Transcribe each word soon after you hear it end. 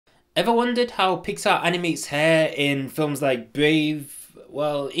Ever wondered how Pixar animates hair in films like Brave?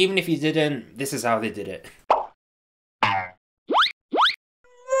 Well, even if you didn't, this is how they did it.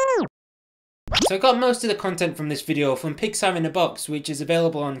 So I got most of the content from this video from Pixar in a Box, which is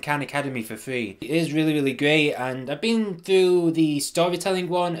available on Khan Academy for free. It is really great, and I've been through the storytelling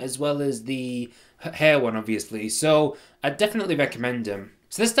one as well as the hair one, obviously, so I definitely recommend them.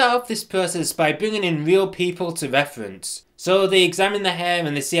 So let's start off this process by bringing in real people to reference. So they examine the hair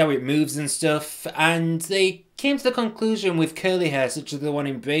and they see how it moves and stuff, and they came to the conclusion with curly hair such as the one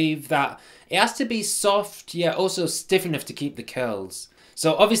in Brave that it has to be soft yet also stiff enough to keep the curls.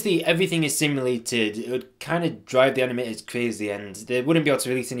 So obviously everything is simulated. It would kind of drive the animators crazy and they wouldn't be able to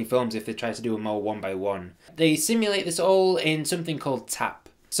release any films if they tried to do them all one by one. They simulate this all in something called TAP.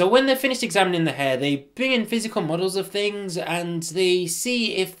 So when they're finished examining the hair, they bring in physical models of things and they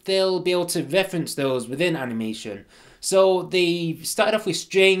see if they'll be able to reference those within animation. So they started off with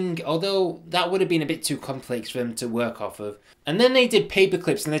string, although that would have been a bit too complex for them to work off of. And then they did paper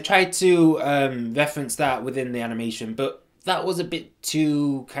clips and they tried to reference that within the animation, but that was a bit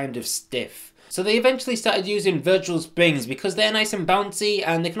too kind of stiff. So they eventually started using virtual springs because they're nice and bouncy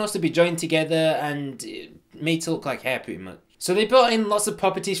and they can also be joined together and made to look like hair pretty much. So they brought in lots of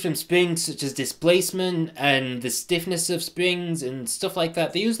properties from springs such as displacement and the stiffness of springs and stuff like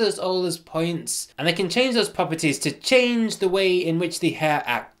that. They use those all as points and they can change those properties to change the way in which the hair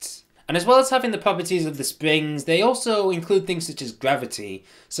acts. And as well as having the properties of the springs, they also include things such as gravity.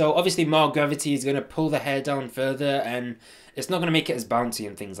 So obviously more gravity is going to pull the hair down further and it's not going to make it as bouncy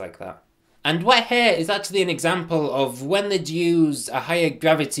and things like that. And wet hair is actually an example of when they'd use a higher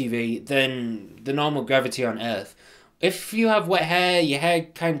gravity rate than the normal gravity on Earth. If you have wet hair, your hair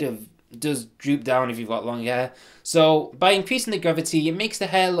kind of does droop down if you've got long hair. So by increasing the gravity, it makes the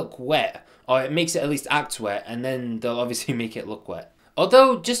hair look wet, or it makes it at least act wet, and then they'll obviously make it look wet.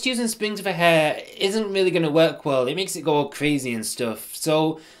 Although just using springs for hair isn't really going to work well, it makes it go all crazy and stuff.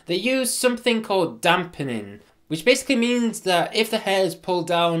 So they use something called dampening, which basically means that if the hair is pulled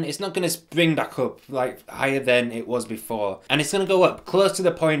down, it's not going to spring back up like higher than it was before. And it's going to go up close to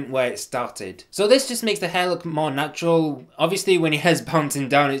the point where it started. So this just makes the hair look more natural. Obviously when your hair's bouncing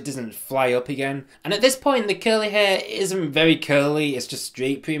down, it doesn't fly up again. And at this point, the curly hair isn't very curly, it's just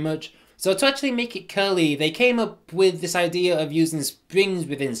straight pretty much. So to actually make it curly, they came up with this idea of using springs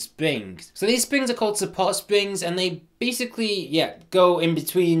within springs. So these springs are called support springs and they basically, go in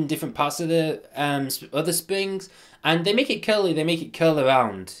between different parts of the other springs and they make it curly, they make it curl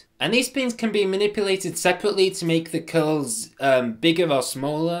around. And these springs can be manipulated separately to make the curls bigger or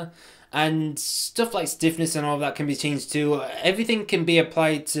smaller. And stuff like stiffness and all that can be changed too. Everything can be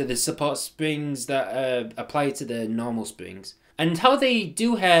applied to the support springs that apply to the normal springs. And how they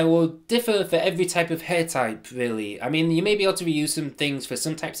do hair will differ for every type of hair type, really. I mean, you may be able to reuse some things for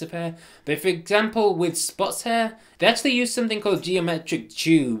some types of hair, but for example, with spots hair, they actually use something called geometric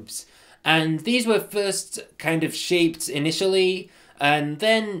tubes. And these were first kind of shaped initially, and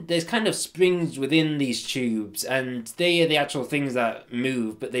then there's kind of springs within these tubes, and they are the actual things that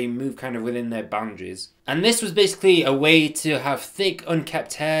move, but they move kind of within their boundaries. And this was basically a way to have thick,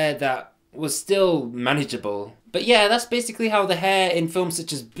 unkept hair that was still manageable. But yeah, that's basically how the hair in films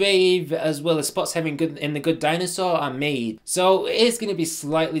such as Brave, as well as spots hair in The Good Dinosaur, are made. So it is going to be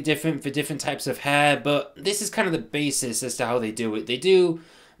slightly different for different types of hair, but this is kind of the basis as to how they do it. They do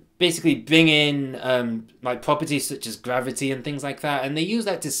basically bring in like properties such as gravity and things like that, and they use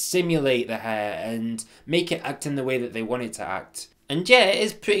that to simulate the hair and make it act in the way that they want it to act. And yeah, it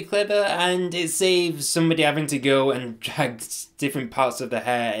is pretty clever and it saves somebody having to go and drag different parts of the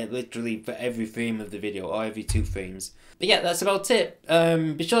hair literally for every frame of the video or every 2 frames. But yeah, that's about it.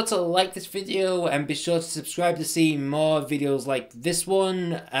 Be sure to like this video and be sure to subscribe to see more videos like this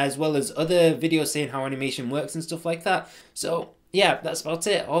one, as well as other videos saying how animation works and stuff like that. So yeah, that's about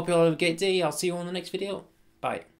it. I hope you all have a great day. I'll see you on the next video. Bye.